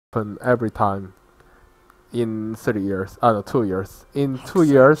happen every time in 3 years. No, 2 years. In 2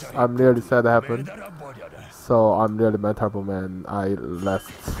 years, I'm really sad it happened. So I'm really miserable, man. I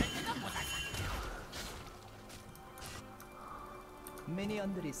left.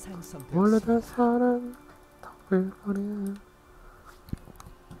 원래의 사랑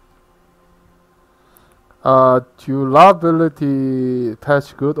durability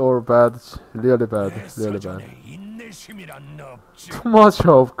patch good or bad? Really bad, really bad. Too much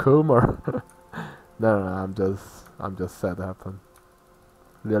of Kumar. No, I'm just sad it happened.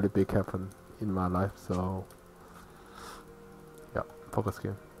 Really big happened in my life, so yeah, focus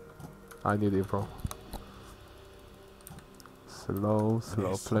game. I need info. Slow,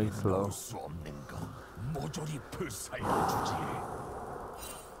 play slow.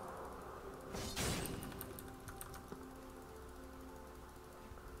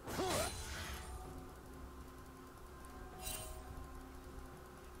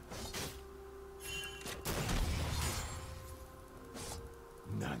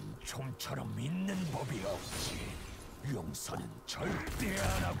 난 좀처럼 있는 법이 없지. 용서는 절대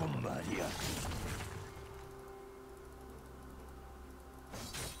안 하고 말이야.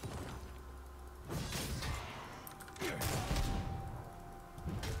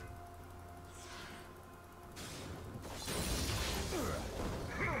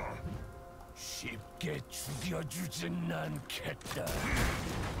 쉽게 죽여주진 않겠다.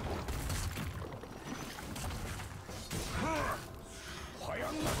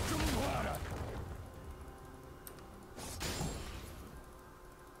 화양맛 좀 봐라.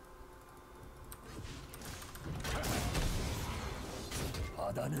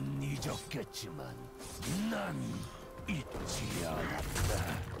 바다는 잊었겠지만 난 잊지 않았다.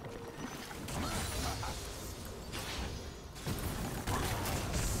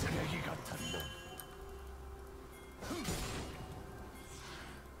 쓰레기 같은 놈.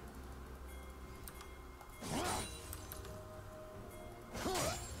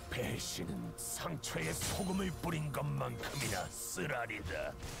 배신은 상처에 소금을 뿌린 것만큼이나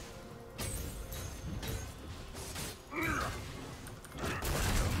쓰라리다.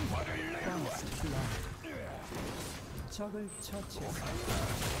 적을 처치.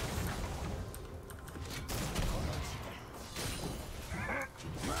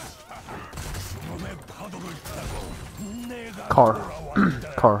 Car.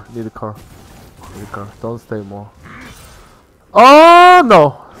 Car. Need a car. Need a car. Don't stay more. Oh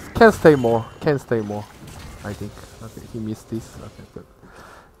no! Can't stay more. Can't stay more. I think. Okay, he missed this. Okay, good.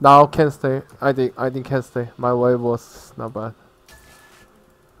 Now can stay. I think can stay. My wave was not bad.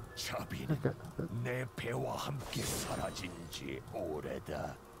 Okay. 내 배와 함께 사라진 지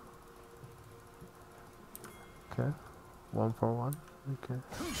오래다. Okay. 1 for 1. Okay.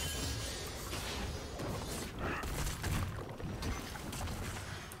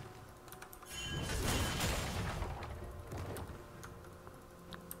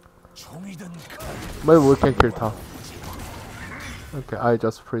 Maybe we can kill top. Okay, I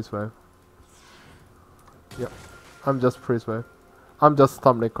just freeze wave. Yeah, I'm just freeze wave. I'm just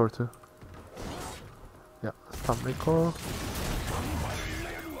stomp liquor too. Yeah, stomp liquor.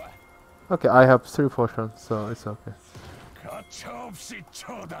 Okay, I have 3 potions, so it's okay.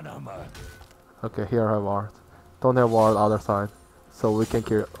 Okay, here I have ward. Don't have ward other side, so we can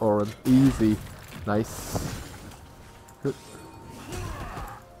kill Ornn easy. Nice. Good.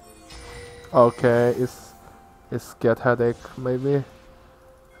 Okay, it's get headache maybe.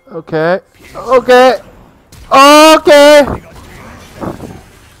 Okay, okay, okay.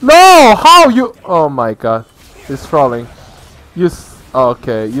 No, how you? Oh my god, it's falling. Use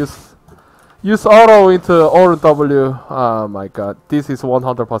use auto into Ornn W. Oh my god, this is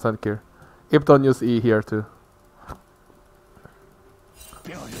 100% kill. If don't use E here too.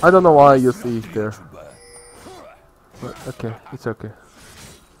 I don't know why I use E there. But okay, it's okay.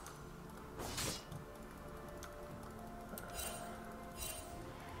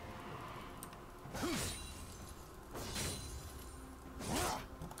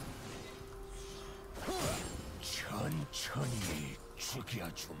 천천히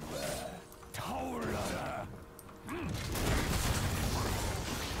죽여준다. 타올라라.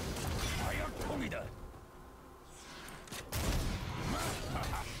 화약통이다.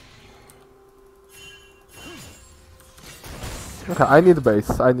 Okay, I need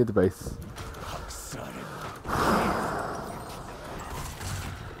base. I need base.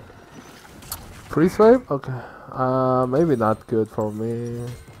 Freeze wave? Okay. Maybe not good for me.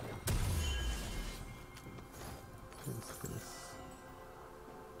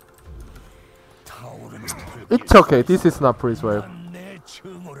 It's okay, this is not freeze wave.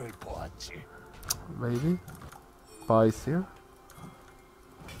 Maybe? Vice here?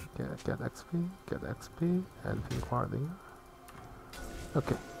 Get XP, and recording.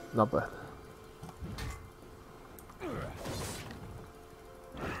 Okay, not bad.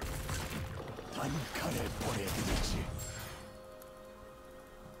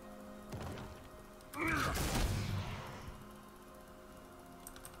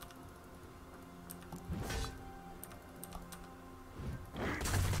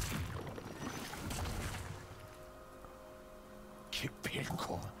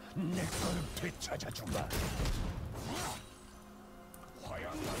 기필코 내 거를 되찾아주마.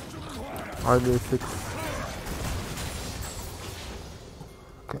 Army 6.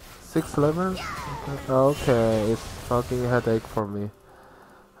 Okay, 6 levels? Okay, it's fucking headache for me.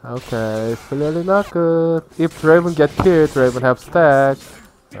 Okay, it's clearly not good. If Draven get killed, Draven have stack.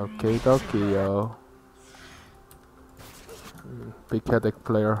 Okay, dokie, yo. Big headache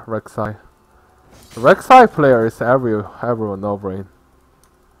player, Rek'Sai. Rek'Sai player is everyone no brain.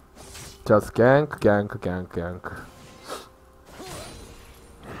 Just gank.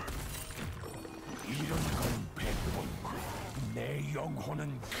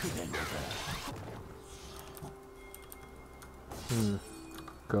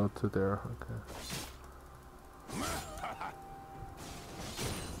 Go to there, okay.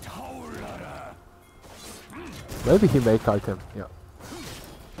 Maybe he make item, yeah.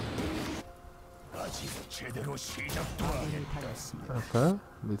 Okay,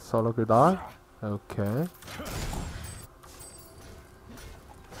 mid solo could die. Okay.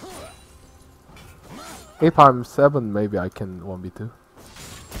 If I'm 7, maybe I can 1v2.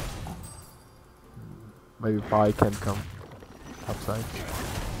 Maybe Bai can come upside.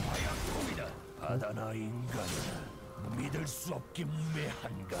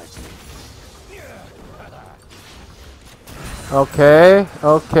 Okay,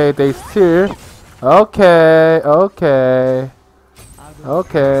 they steal. Okay.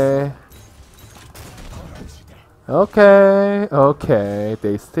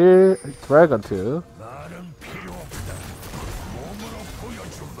 They steal Dragon too.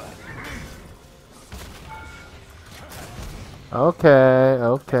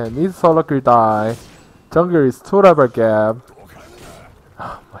 Okay. Mid solo could die. Jungle is 2 level gap.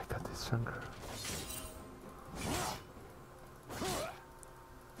 Oh my god, this jungle.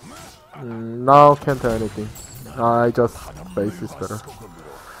 Now can't do anything. I just base is better.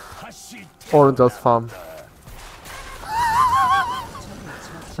 Or just farm.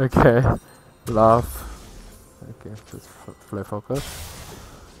 Okay, laugh. Okay, just play focus.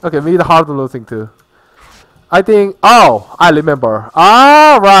 Okay, mid hard losing too. I think. Oh, I remember.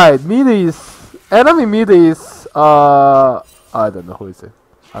 Right, enemy mid is I don't know who is it.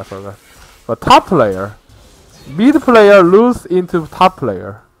 I forgot. But top player, mid player lose into top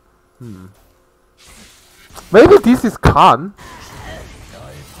player. Maybe this is Khan.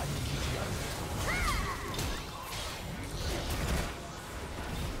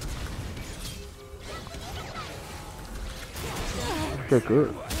 Okay,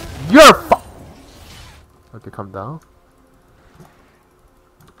 good. You're okay, calm down.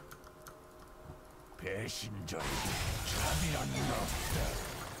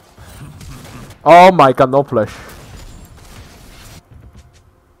 Oh my god, no flash.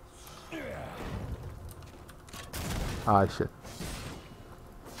 Ah, shit.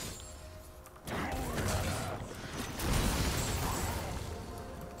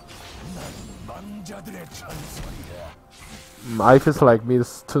 I feel like me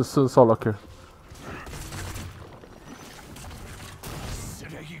is too soon solo kill.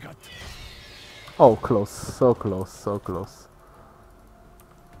 Oh, close. So close.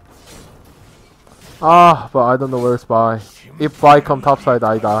 Ah, but I don't know where's Bai. If Bai come topside,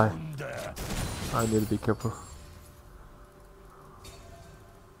 I die. I need to be careful.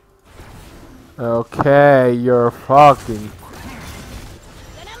 Okay, you're fucking...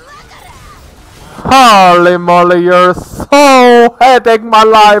 Holy moly, you're so headache, my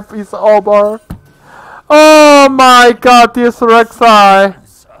life is over. Oh my god, this Rek'Sai.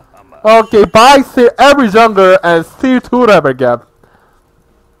 Okay, Bai steal every jungle and steal 2 level gap.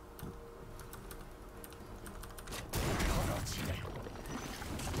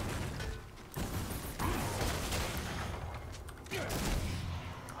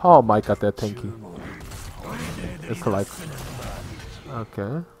 Oh my god, they're tanky. It's like...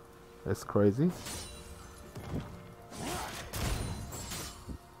 Okay. It's crazy.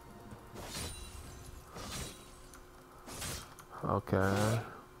 Okay.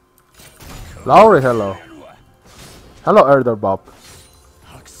 Lowry, hello. Hello, Elder Bob.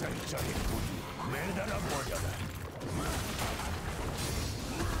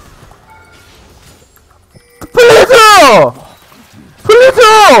 Please! Please!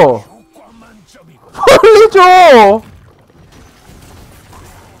 줘! 효과 만점이고 빨리 줘!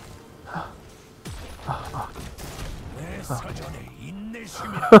 내 사전에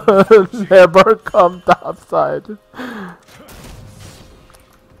인내심이란 Never come topside.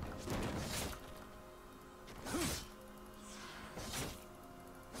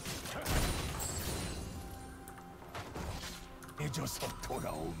 잊어서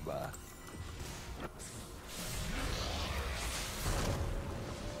돌아오마.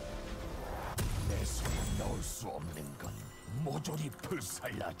 내 손에 넣을 수 없는 건 모조리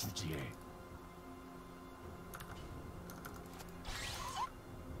불살라주지.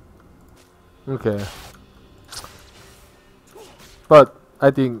 Okay. But I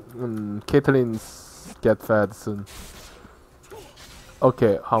think Caitlin's get fed soon.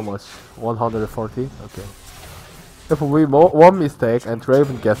 Okay, how much? 140? Okay. If we one mistake and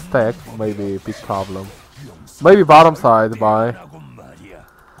Draven gets stacked, maybe big problem. Maybe bottom side, bye.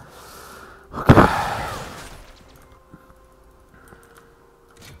 Okay.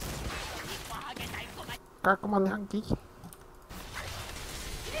 깔끔한 향기.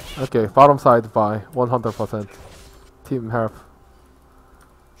 Okay, bottom side by 100%. Team help.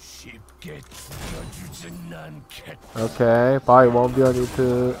 Okay, buy 1 billion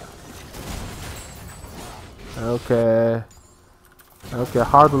into. Okay. Okay,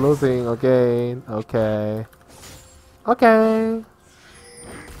 hard losing again. Okay. Okay.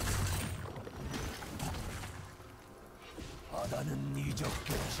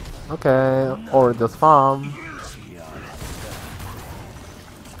 Okay, or just farm.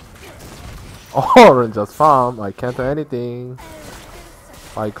 Ornn just farm. I can't do anything.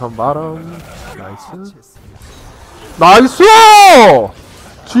 I come bottom. Nice. 나이스!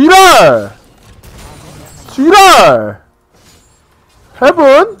 지랄! 지랄!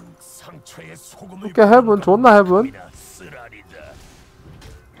 헤븐? 오케이, 헤븐. 존나 헤븐.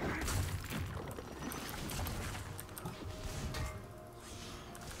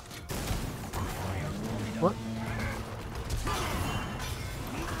 What?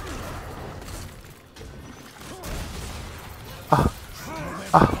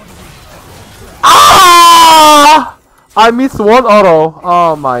 Ah! I missed one auto.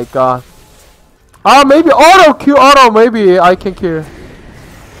 Oh my god. Ah, maybe auto kill auto. Maybe I can kill.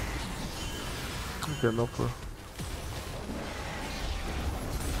 Okay, no problem.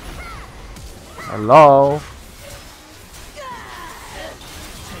 Hello.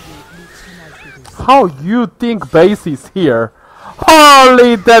 How you think base is here?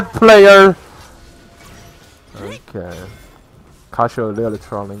 Holy that player. Okay. Casio really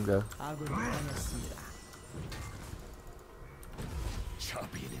trolling there.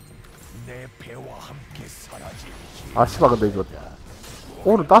 아 씨발 근데 이거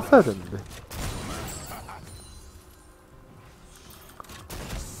오늘 땄어야 됐는데.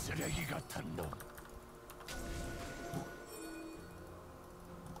 쓰레기 같은 놈.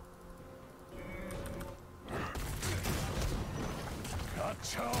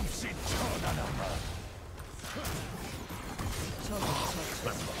 가차없이 쳐다나마.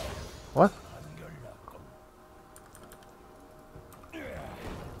 What?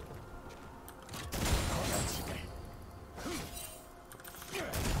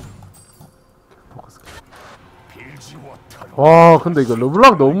 와 근데 이거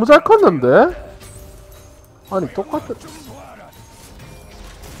르블랑 너무 잘 컸는데? 아니 똑같은.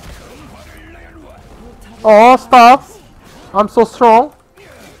 stop. I'm so strong.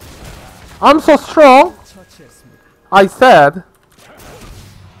 I'm so strong. I said.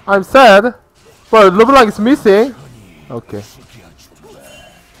 I'm sad. But LeBlanc is missing. Okay.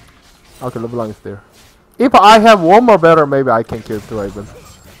 Okay, LeBlanc is there. If I have one more better, maybe I can kill Draven.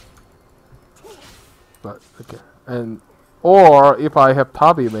 But okay. And or if I have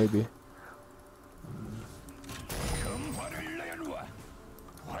Tabi, maybe.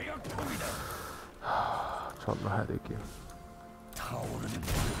 존나 headache.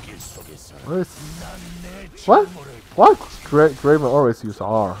 What? What? Draven always use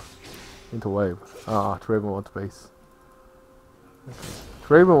R into wave. Draven wants base. Okay.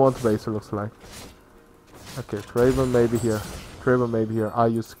 Draven wants base, it looks like. Okay, Draven maybe here. Draven maybe here. I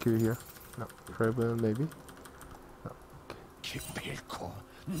use Q here. No, Draven maybe. No. Okay.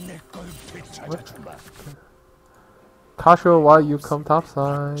 What? Okay. Casio, why you come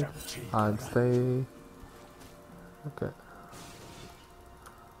topside? I'm stay. Okay.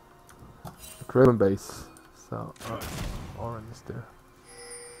 Draven base. So, Ornn is there.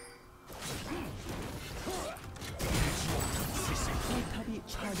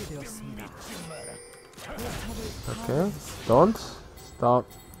 Okay, don't stop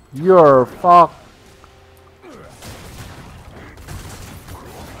your fuck.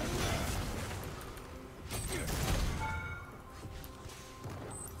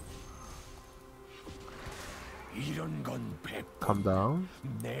 Calm down.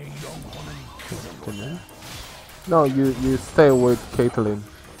 내 영혼은 Continue. No, you stay with Caitlyn.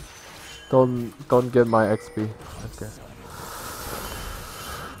 Don't get my XP. Okay.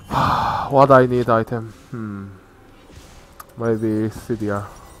 What I need item? Maybe CDR.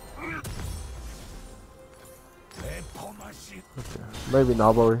 Okay. Maybe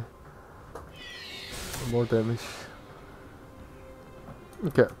Nabori. More damage.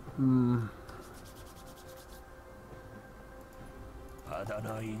 Okay.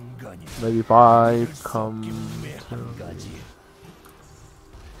 Maybe if I come to...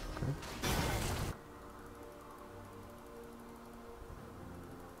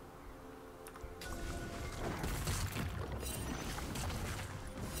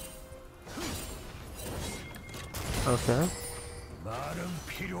 Okay.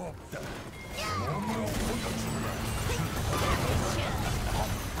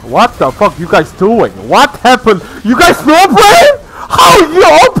 What the fuck you guys doing? What happened? You guys no brain? How you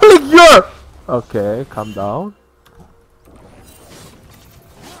opening your... Okay, calm down.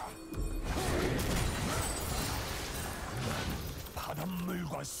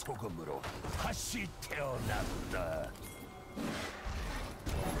 바닷물과 소금으로 다시 태어났다.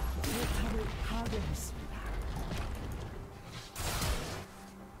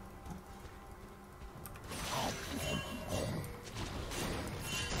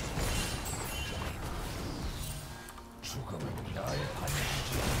 죽음은 날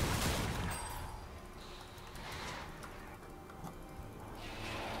반기지.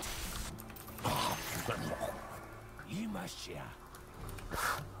 이 맛이야.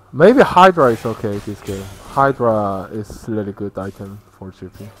 Maybe Hydra is okay this game. Hydra is really good item for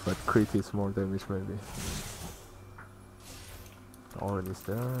GP, but crit is more damage maybe. Ornn is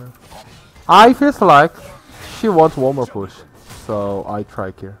there. I feels like she wants one more push, so I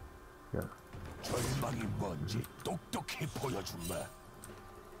try here. Yeah. 절망이 뭔지 똑똑히 보여준다.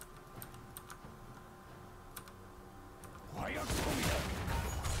 화약통이다.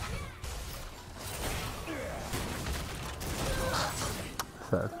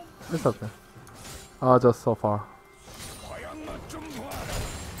 Sad. It's okay. Just so far.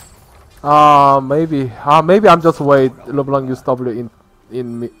 Maybe I'm just wait LeBlanc use W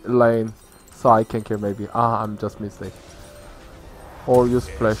in lane, so I can kill maybe. I'm just mistake. Or use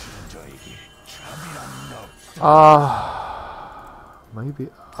flash. Maybe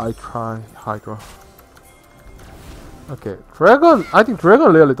I try Hydra. Okay, Dragon. I think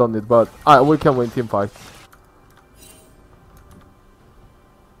Dragon really don't need, but we can win team fight.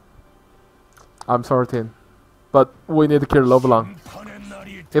 I'm certain, but we need to kill LeBlanc.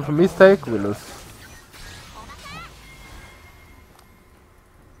 If a mistake, we lose.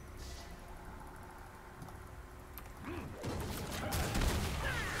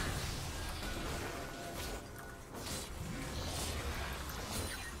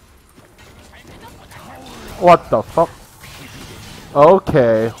 What the fuck?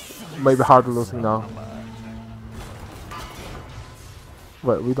 Okay, maybe hard losing now.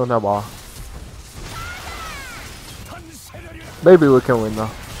 Wait, we don't have R. Maybe we can win now.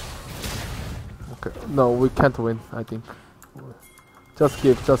 Okay, no, we can't win, I think. Just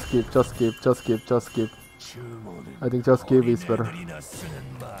give. I think just give is better.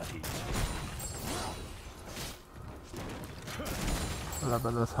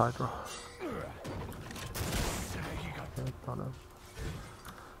 Let's Hydra. Okay, got him.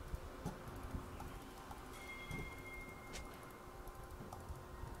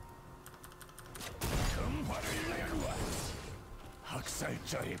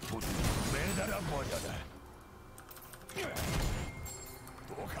 학살자의 부두에 매달아 버려라.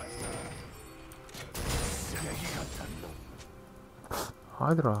 또 간다. 쓰레기 같은 놈.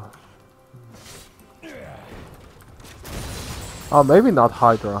 Hydra. Maybe not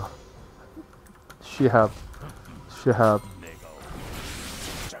Hydra. She have.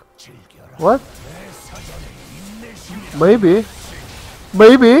 What? Maybe.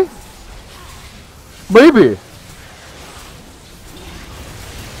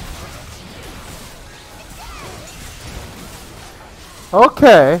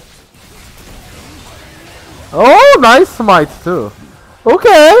 Okay. Oh, nice smite too.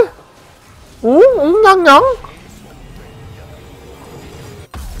 Okay. 냥냥.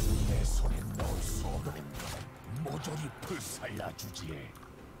 내 손에 넣을 수 없는 건 모조리 불살라주지.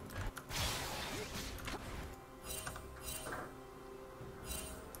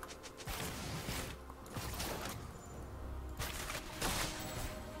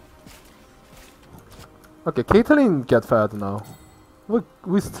 Okay, Caitlyn get fed now. We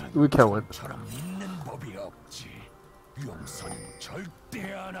can win. 처럼 믿는 법이 없지. 용서는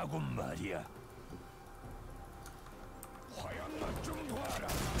절대 안 하고 말이야.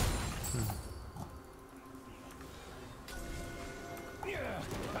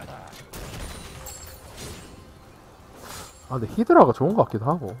 아 근데 히드라가 좋은 것 같기도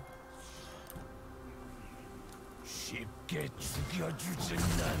하고. 쉽게 죽여주진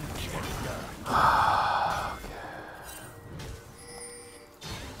않겠다.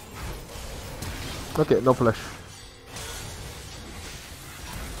 Okay, no flash.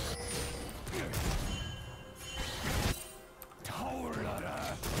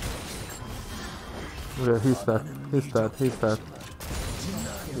 Okay, he's dead. He's dead. He's dead.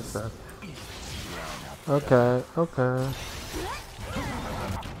 He's dead. Okay, okay.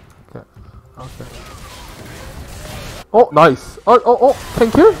 Okay, okay. Oh, nice. Oh,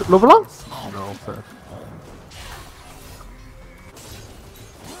 can kill LeBlanc? No, fair.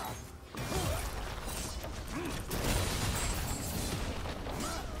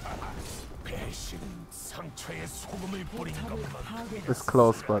 It's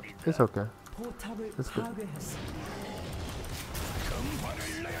close, but it's okay. It's good.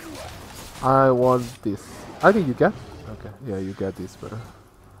 I want this. I think you get? Okay, yeah, you get this better.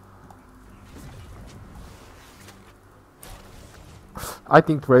 I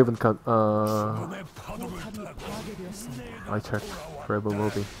think Raven can, I check. Raven will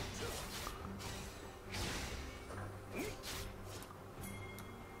be.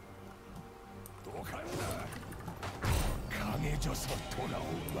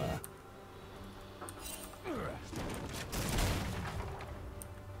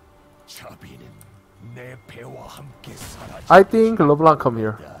 I think LeBlanc come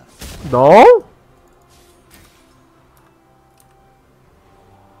here. No?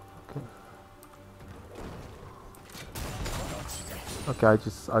 Okay, I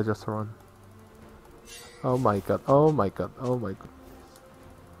just run. Oh my god, oh my god, oh my god.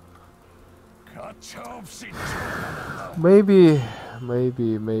 Maybe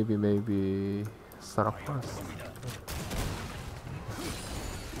start up first.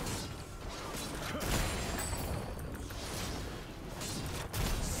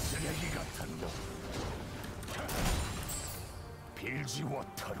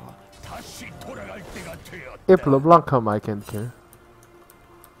 If LeBlanc come, I can kill.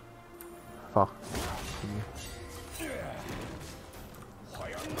 Fuck.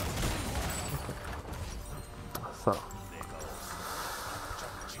 So.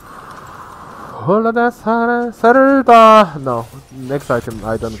 Holoda Sarada. No, next item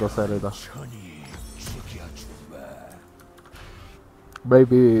I don't go Sarada.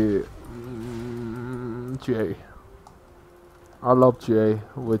 Maybe GA. I love GA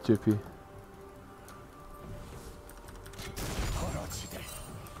with GP.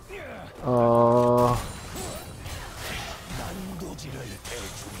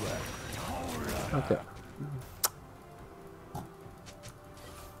 Okay.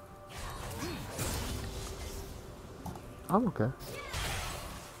 I'm okay.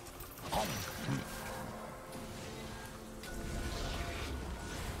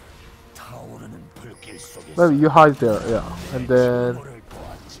 Maybe you hide there, yeah. And then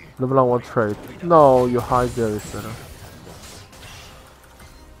LeBlanc won't trade. No, you hide there is better.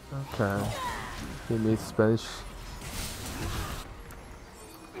 Okay. He needs Spanish.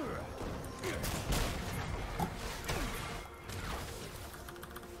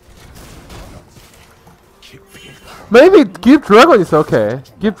 Maybe give Dragon is okay.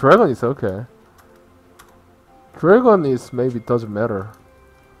 Give Dragon is okay. Dragon is maybe doesn't matter.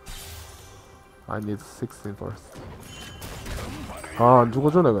 I need 16 first. 아, 안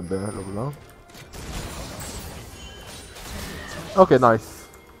죽어주네 근데 LeBlanc. Okay, nice.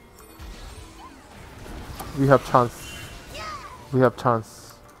 We have chance. We have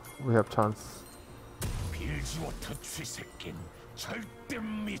chance. We have chance.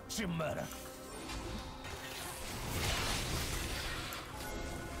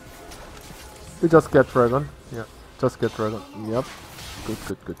 We just get Dragon. Yeah, just get Dragon. Yep. Good,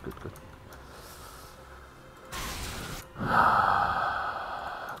 good, good, good, good.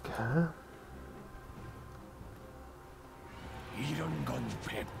 Okay.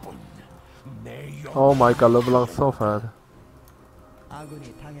 Oh my god, LeBlanc so bad.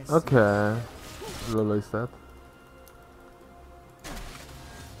 Okay. Lolo is dead.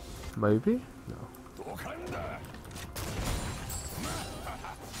 Maybe? No.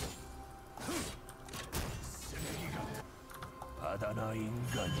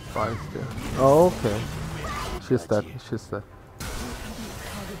 Five there. Oh, okay. She's dead. She's dead.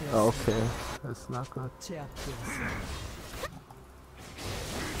 Okay. That's not good.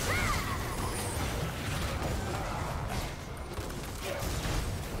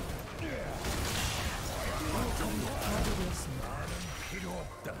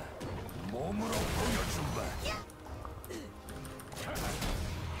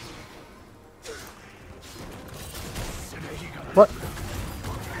 What?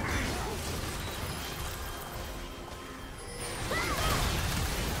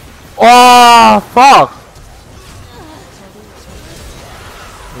 Oh, fuck!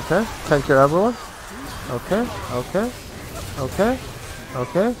 Okay, can kill everyone. Okay, okay, okay,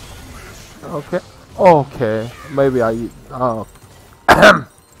 okay, okay, okay. Maybe I. Oh.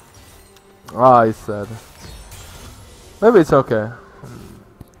 I said. Maybe it's okay.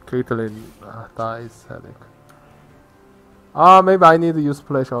 Caitlyn dies headache. Maybe I need to use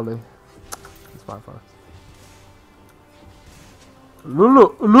splash only. It's my fault.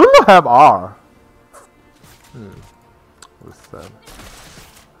 Lulu have R. What's that?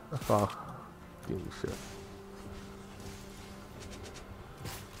 Fuck. Shit.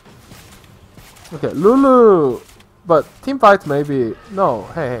 Okay, Lulu. But team fight maybe. No.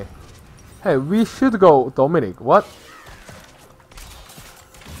 Hey. Hey, we should go Dominic. What?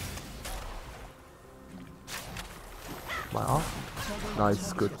 My off?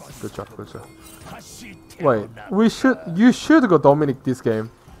 Nice, good job, good job. Wait, you should go Dominic this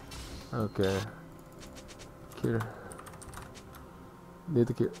game. Okay. Kill. Need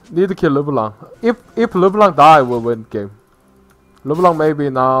to kill LeBlanc. If LeBlanc die, we'll win game. LeBlanc maybe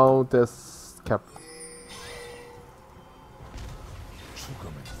now this cap.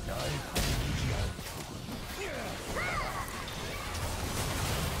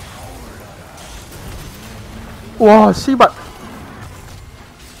 와 씨발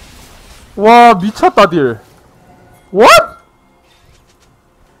와 미쳤다 딜 What?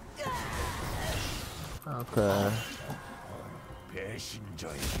 Okay.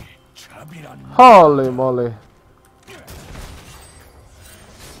 Holy moly.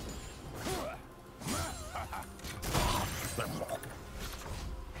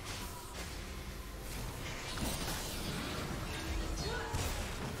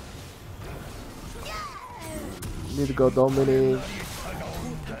 Need to go Dominic.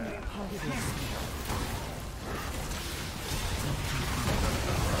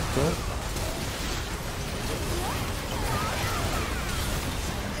 Okay.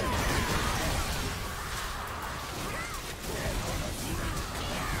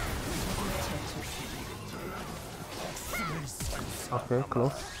 Okay,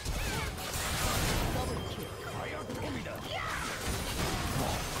 close.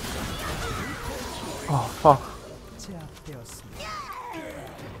 Oh fuck.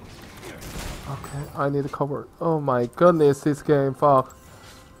 Okay, I need to cover. Oh my goodness, this game, fuck.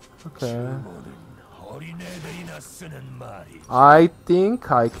 Okay. I think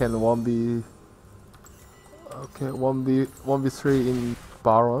I can 1v. Okay, 1v3 in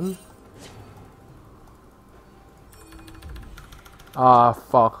Baron. Ah,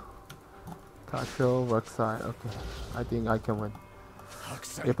 fuck. Casual, workside. Okay, I think I can win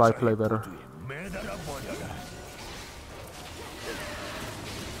if I play better.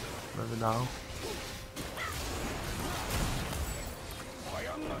 Maybe now.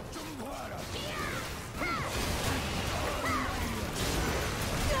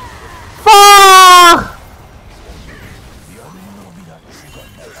 Fuck!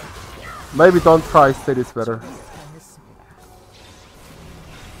 Maybe don't try, City's better.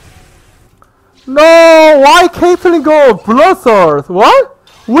 No! Why Caitlyn go Bloodthirst? What?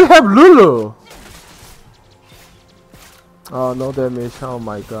 We have Lulu! Oh, no damage. Oh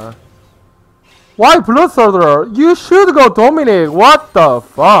my god. Why Bloodthirster? You should go Dominic! What the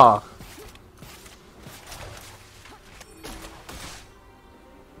fuck?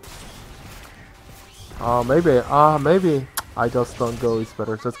 Maybe I just don't go, it's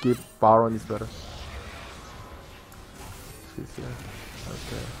better. Just keep Baron is better. She's here.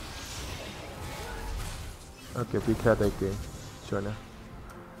 Okay. Okay, big headache game. Sure now.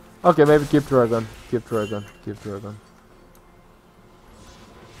 Okay, maybe keep Dragon. Keep Dragon.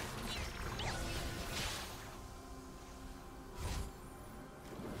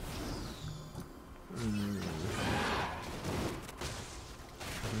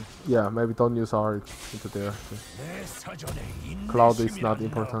 Yeah, maybe don't use R into there. Cloud is not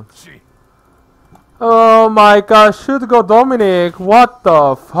important. Oh my god, should go Dominic! What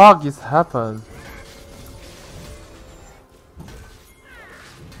the fuck is happened?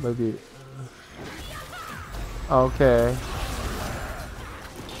 Maybe. Okay.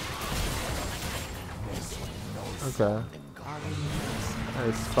 Okay.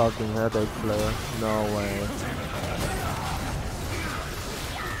 It's fucking headache player. No way.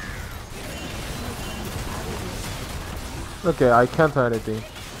 Okay, I can't do anything.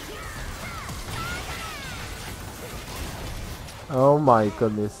 Oh my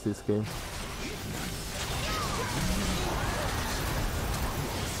goodness, this game.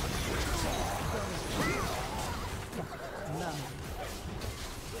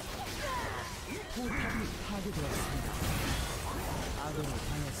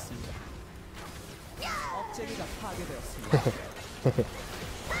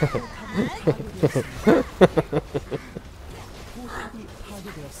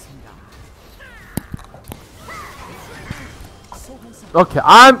 Okay,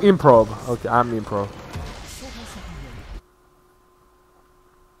 I'm improv. Okay, I'm improv.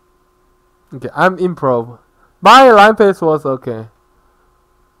 Okay, I'm improv. My line pace was okay.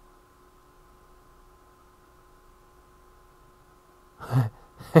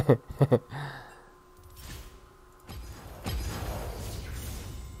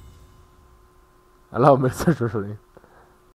 Hello, Mr. Zhuzhling.